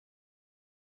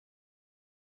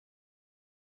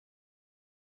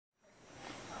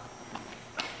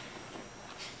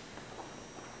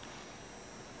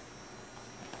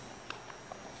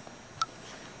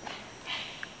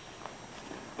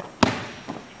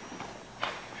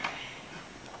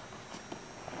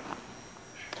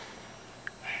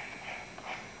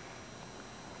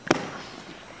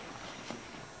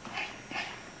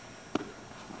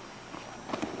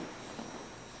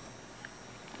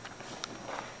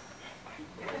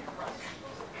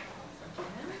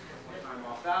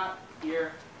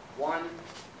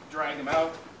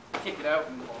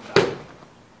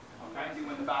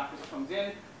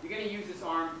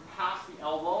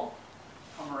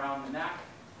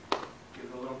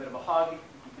hug. If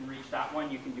you can reach that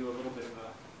one, you can do a little bit of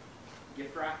a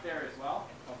gift wrap there as well.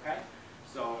 Okay,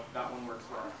 so that one works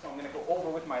well. So I'm going to go over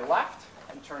with my left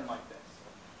and turn like this.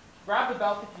 Grab the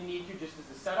belt if you need to, just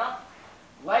as a setup.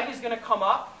 Leg is going to come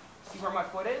up. See where my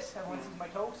foot is? Everyone sees my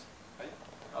toes?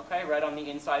 Okay, right on the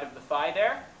inside of the thigh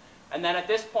there. And then at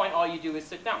this point, all you do is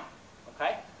sit down.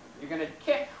 Okay? You're going to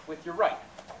kick with your right.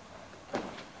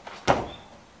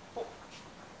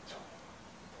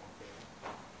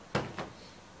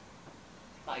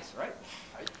 Nice, right?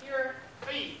 Right here,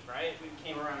 right? We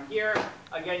came around here.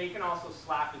 Again, you can also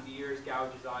slap his ears,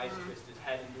 gouge his eyes, twist his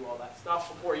head, and do all that stuff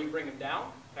before you bring him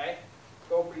down. Okay?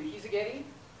 Go for your Hizageri.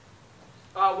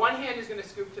 One hand is going to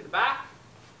scoop to the back.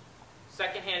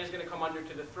 Second hand is going to come under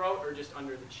to the throat or just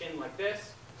under the chin like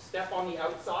this. Step on the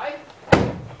outside.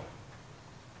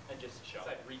 And just show.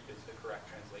 Reap is the correct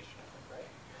translation, I think, right?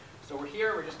 So we're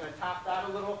here. We're just going to tap that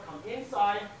a little. Come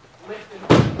inside. Lift and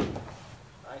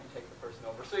right, and take the person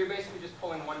over. So you're basically just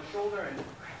pulling one shoulder and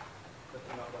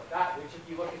lifting up like that, which if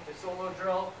you look at the solo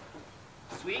drill,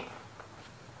 sweet.